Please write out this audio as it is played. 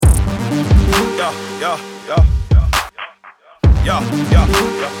Woo,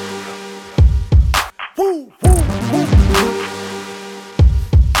 woo, woo.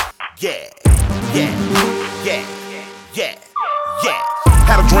 Yeah.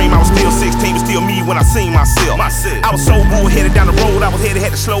 Had a dream I was still 16, but still me when I seen myself. I was so bull-headed down the road, I was headed,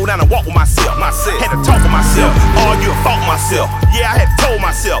 had to slow down and walk with myself. Had to talk with myself, argue and fought myself. Yeah, I had told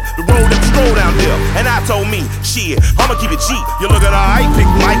myself, the road that stroll down there. And I told me, shit, I'ma keep it cheap. You lookin' alright, big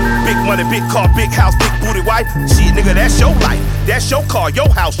Mike, big money, big car, big house, big booty wife. Shit, nigga, that's your life. That's your car,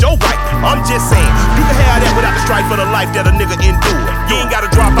 your house, your wife. I'm just saying, you can have that without the strife for the life that a nigga endure. You ain't gotta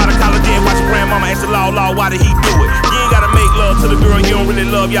drop out of college and watch your grandmama ask the law, why did he do it? You ain't gotta make love to the girl you don't really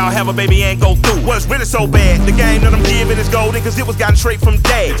love, y'all have a baby and go through. Well, it's really so bad, the game that I'm giving is golden, cause it was gotten straight from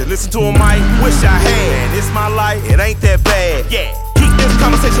dad. To listen to him, Mike, wish I had. It's my life, it ain't that bad. Yeah. Keep this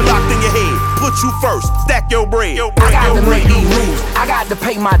conversation locked in your head. Put you first, stack your bread. I got to make these moves, I got to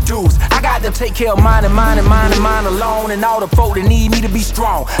pay my dues. I got to take care of mine alone. And all the folk that need me to be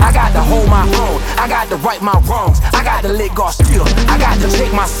strong. I got to hold my own, I got to right my wrongs. I got to let God still, I got to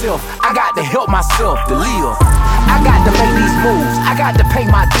check myself. I got to help myself to live. I got to make these moves, I got to pay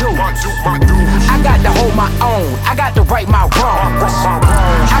my dues. I got to hold my own, I got to right my wrongs.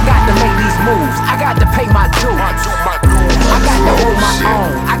 I got to make these moves, I got to pay my dues. I got to hold my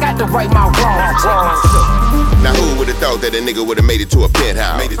own, I got to right my wrongs. Now who would've thought that a nigga would've made it to a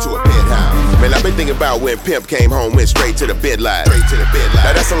penthouse? Man, I've been thinking about when Pimp came home, went straight to the bed line.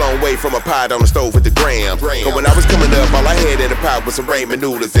 Now that's a long way from a pot on the stove with the gram. Cause when I was coming up, all I had in the pot was some ramen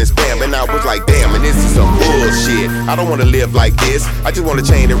noodles and Spam. And I was like, damn, and this is some bullshit. I don't wanna live like this, I just want a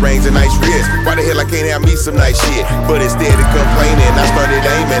chain that rings and nice wrist. Why the hell I can't have me some nice shit? But instead of complaining, I started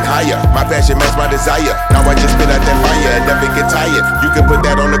aiming higher. My passion matched my desire. Now I just spit out that fire and never get tired. You can put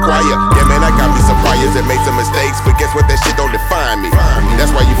that on the choir. Yeah, man, I got me some priors and made some mistakes, but guess what? That shit don't define me.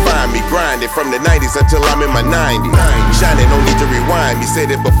 That's why you find me grinding from the 90s until I'm in my 90s. Shining, no need to rewind me.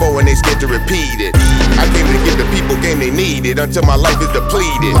 Said it before and they scared to repeat it. I came to give the people game they needed until my life is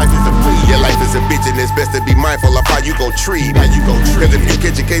depleted. Yeah, life is a bitch and it's best to be mindful of how you gon' treat it. Cause if you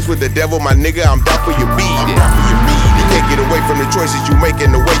catch a case with the devil, my nigga, I'm down for you beat it. You can't get away from the choices you make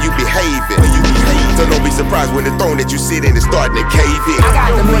and the way you behaving. So don't be surprised when the throne that you sit in is starting to cave in. I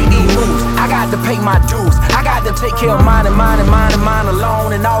got to make these moves, I got to pay my dues. I got to take care of mine alone.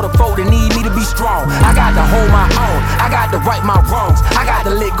 And all the folk that need me to be strong. I got to hold my own, I got to right my wrongs. I got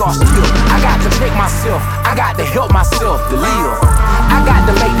to let God still, I got to check myself. I got to help myself to live. I got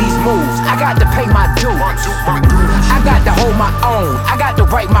to make these moves, I got to pay my dues. I got to hold my own, I got to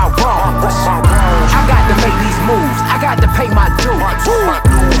right my wrongs. I got to make these moves, I got to pay my dues.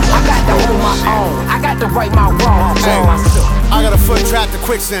 I got to hold my own, I got to right my wrongs. I got a foot trapped in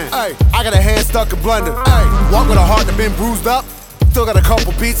quicksand. Ay. I got a hand stuck in blender. Ay. Walk with a heart that been bruised up. Still got a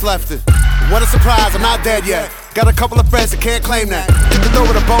couple beats left in. What a surprise, I'm not dead yet. Got a couple of friends that can't claim that. Took the door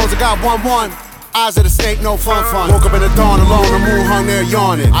with the bones, I got 1-1. Eyes of the snake, no fun. Woke up in the dawn alone, the moon hung there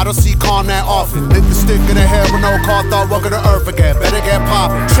yawning. I don't see calm that often. Lit the stick in the head with no car, thought welcome to earth again. Better get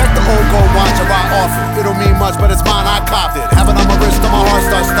poppin'. Check the old gold watch, I ride often. It don't mean much, but it's mine, I copped it. Have it on my wrist, till my heart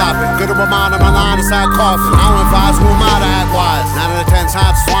starts stopping. Good to remind of my line inside coffin. I don't advise who am I to act wise. 9 out of 10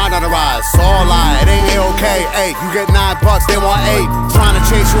 times, swine on the rise. So all lie, it ain't okay. Hey, you get $9, they want 8. Trying to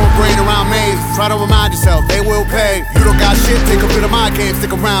chase your brain around maze. Try to remind yourself, they will pay. You don't got shit, take a bit of my game.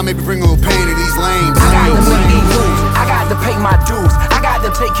 Stick around, maybe bring a little pain to these lanes. I got to make these moves, I got to pay my dues. I got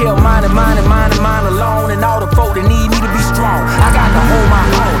to take care of mine alone. And all the folk that need me to be strong. I got to hold my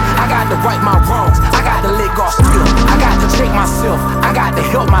own, I got to right my wrongs. I got to let God still, I got to check myself. I got to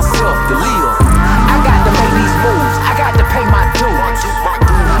help myself to live. I got to make these moves, I got to pay my dues.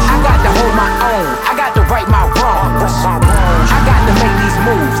 I got to hold my own, I got to right my wrongs. I got to make these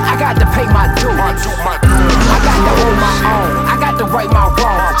moves, I got to pay my dues. I got to hold my own, I got to right my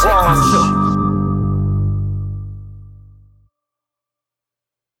wrongs. Check myself.